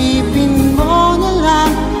 Isipin mo na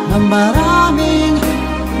lang na maraming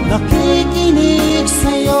nakikinig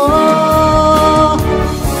sa'yo.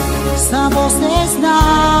 Sa boses na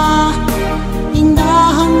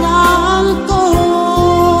inahangaan ko,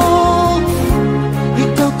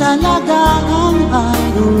 ikaw talaga ang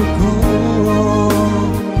idol ko.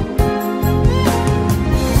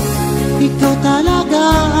 Ikaw talaga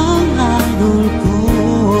ang idol ko.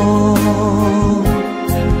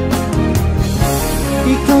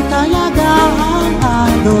 Ikaw talaga ang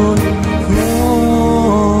idol ko.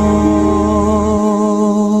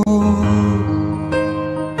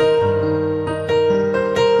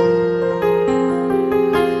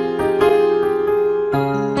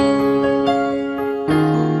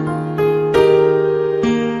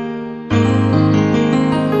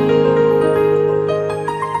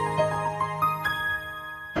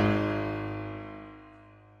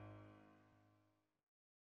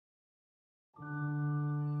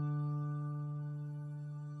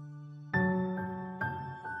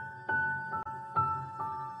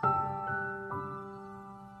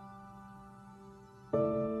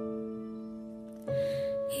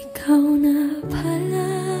 Ikaw na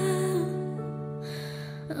pala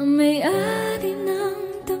ang may-ari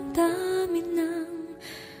ng damdamin ng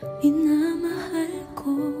minamahal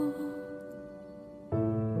ko.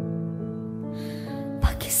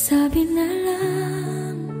 Pakisabi na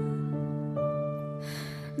lang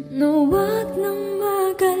na huwag nang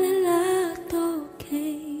mag-alala,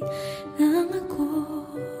 okay lang ako.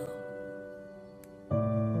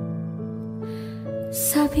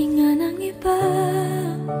 Sabi nga ng iba,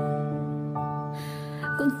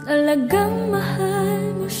 kung talagang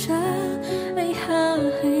mahal mo siya, ay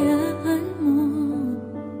hahayaan mo.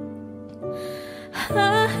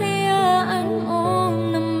 Hahayaan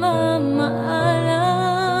mong namamaalam.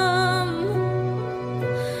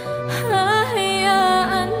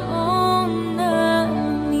 Hahayaan mong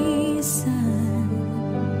namisan.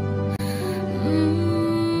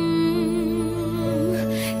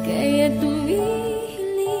 Kaya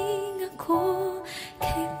tumihiling ako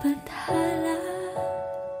kay Bathala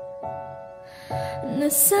na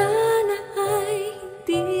sana ay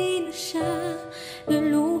hindi na siya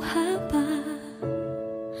luluha pa,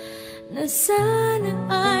 na sana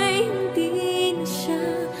ay hindi na siya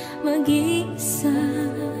mag-iisa,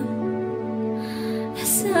 na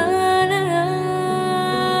sana lang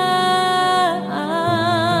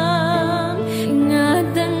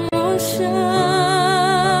ingatan mo siya.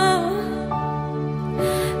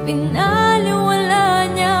 Pinaliwala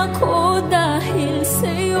niya ako dahil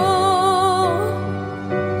sa'yo.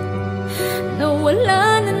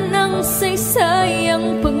 Nawala na ng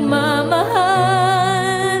saysayang pagmamahal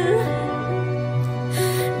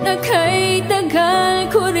na kay tagal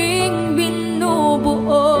ko ring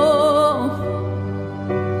binubuo,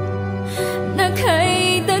 na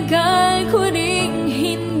kay tagal ko ring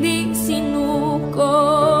hindi sinuko.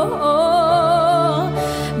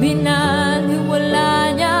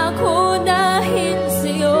 Binaliwala niya ako dahil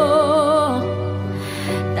sa'yo,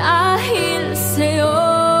 dahil sa'yo.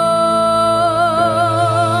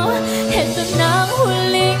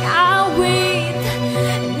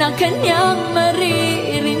 Kanyang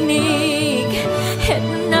maririnig.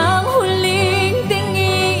 Heto na ang huling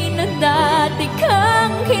tingin na dati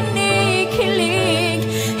kang kinikilig.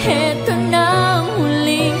 Heto na ang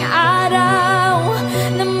huling araw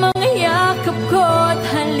na mga yakap ko't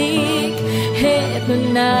halik. Heto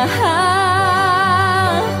na,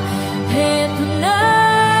 heto na.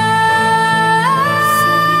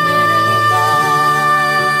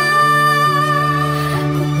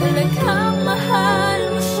 Kung talagang mahal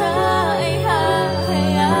mo siya, ay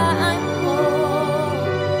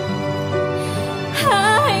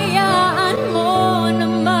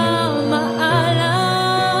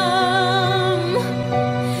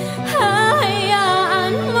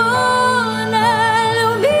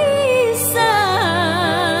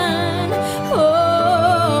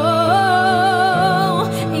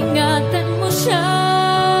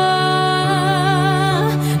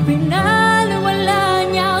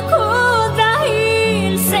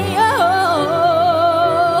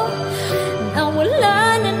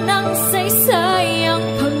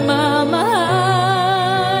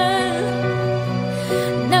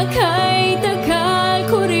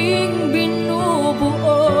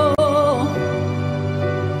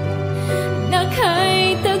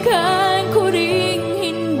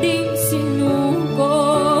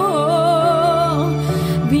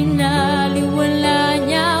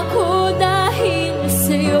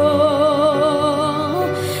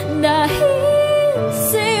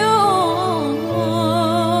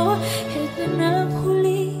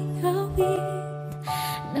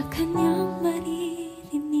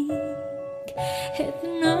Ito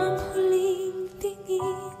na ang huling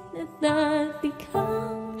tingin at dati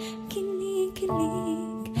kang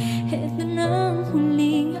kinikilig. Ito na ang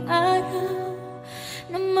huling araw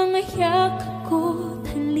na mga yakap ko't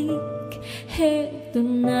halik. Ito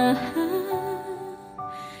na,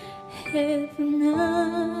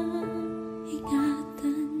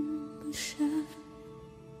 ingatan mo siya.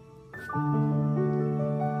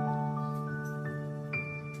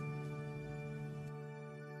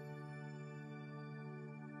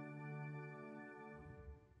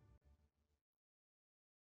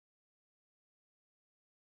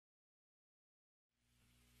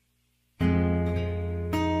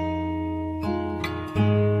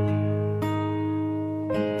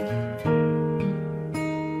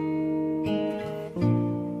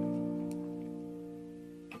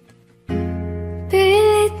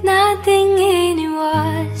 Pilit nating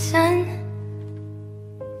iniwasan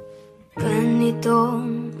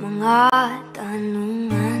ganitong mga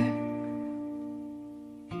tanungan.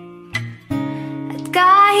 At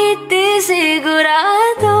kahit di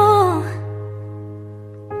sigurado,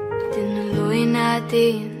 tinuloy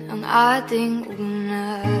natin ang ating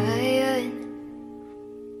ugnayan.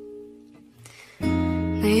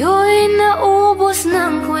 Ngayon'y naubos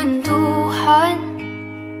ng kwentuhan,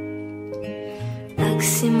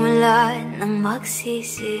 nagsimula ng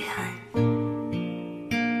magsisihan.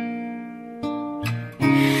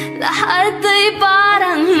 Lahat ay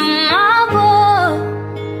parang lumabo,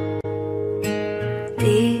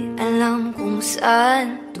 di alam kung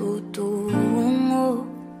saan tutungo.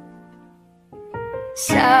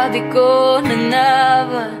 Sabi ko na nga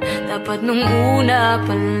ba, dapat nung una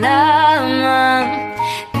pa lamang.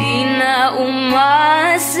 Di na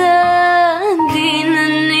umasa, di na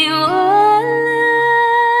niwala,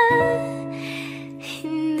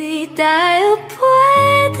 hindi tayo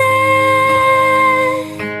pwede.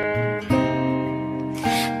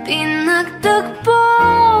 Pinagtagpo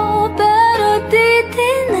pero di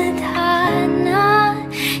tinadhana,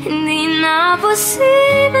 hindi na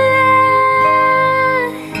posible.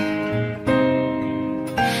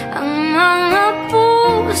 Ang mga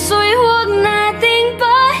puso'y huwag nating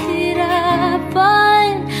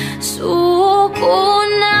pahirapan. Suko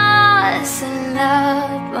na sa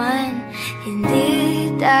laban,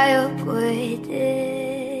 hindi tayo pwede.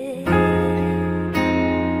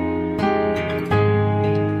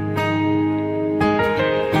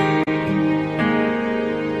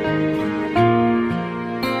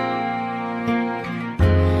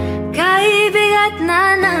 Kaibigat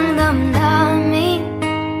na ng damdamin,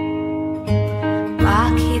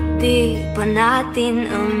 bakit di pa natin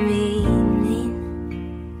aminin?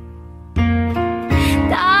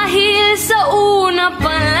 Dahil sa una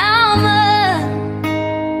pa lamang,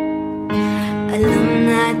 alam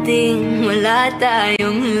nating wala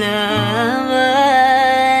tayong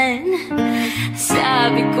laban.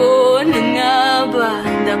 Sabi ko na nga ba,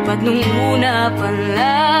 dapat nung una pa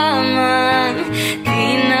lamang.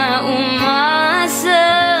 Di na umasa,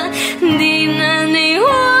 di na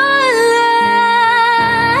niwala,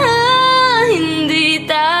 hindi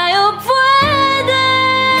tayo pwede.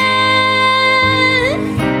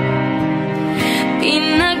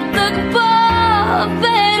 Pinagtagpo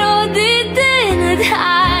pero di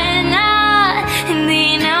tinadhana,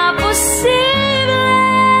 hindi na posible.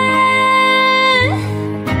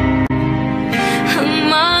 Ang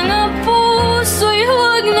mga puso'y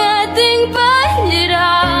huwag nating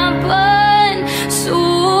pahirapan.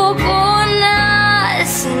 Suko na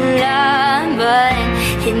sa laban,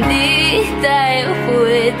 hindi tayo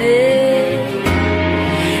pwede.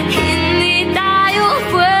 Hindi tayo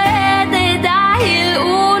pwede dahil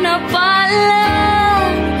una pa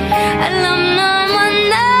lang, alam naman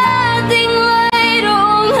nating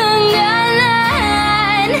mayroong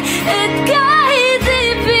hangganan. At kahit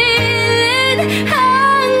ipilit,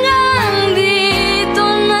 hanggang dito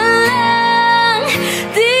na lang,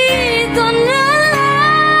 dito na lang.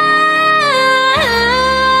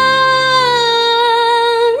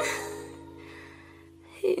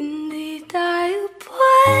 Hindi tayo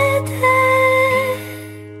pwede.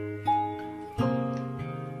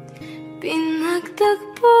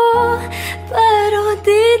 Pinagtagpo pero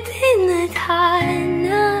di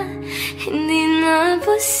tinadhana, hindi na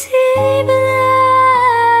posible.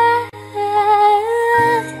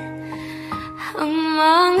 Ang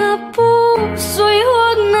mga puso'y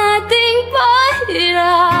huwag nating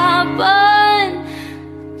pahirapan.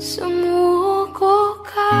 Sumuko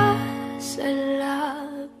ka sa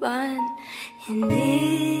laban,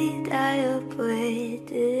 hindi tayo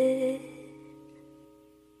pwede.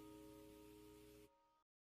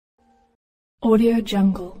 Audio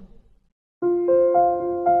Jungle.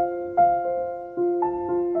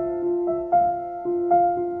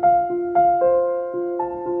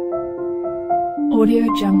 Audio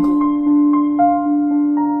Jungle.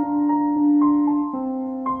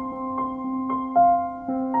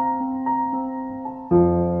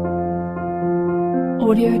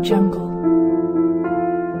 Audio Jungle.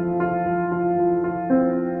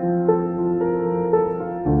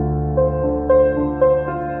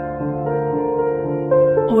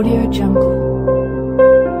 Audio Jungle.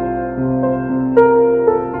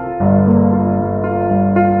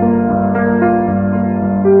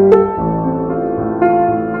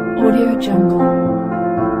 Audio Jungle.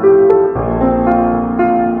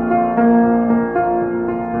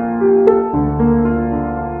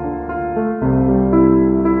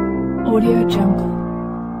 Audio Jungle.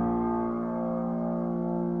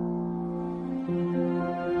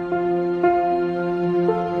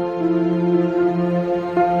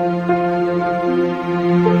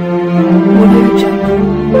 Audio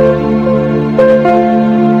Jungle.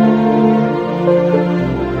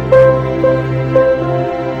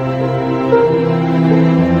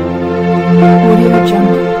 Audio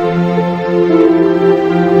Jungle.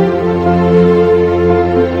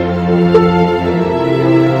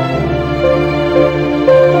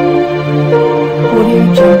 Audio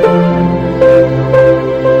Jungle. Audio Jungle.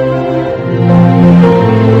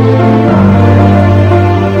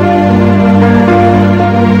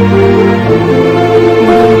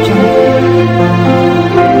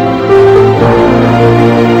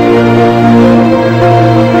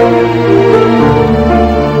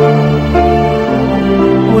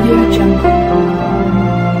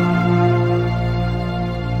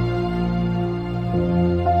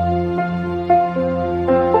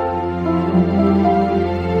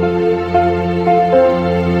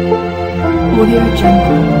 Audio Jungle. Audio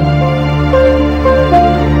Jungle.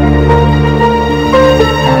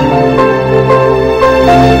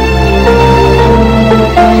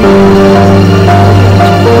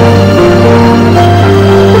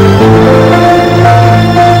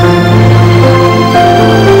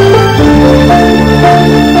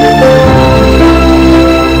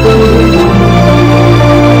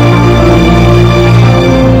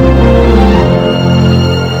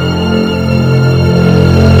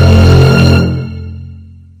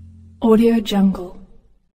 Audio Jungle.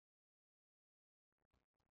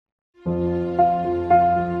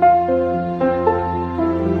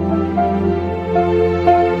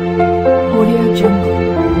 Audio Jungle.